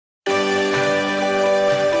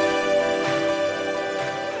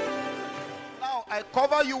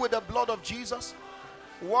cover you with the blood of Jesus.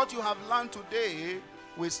 What you have learned today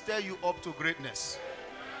will stir you up to greatness.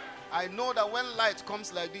 I know that when light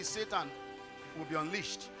comes like this, Satan will be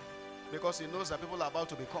unleashed, because he knows that people are about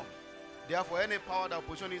to become. Therefore, any power that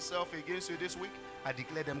positions itself against you this week, I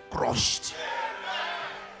declare them crushed.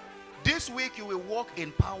 This week you will walk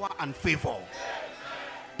in power and favor.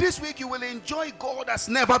 This week you will enjoy God as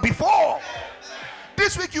never before.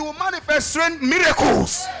 This week you will manifest strange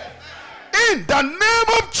miracles in the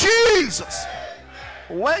name of Jesus.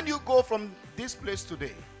 When you go from this place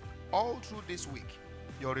today, all through this week,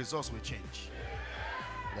 your results will change.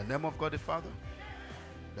 In the name of God the Father,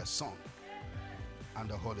 the Son, and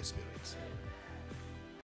the Holy Spirit.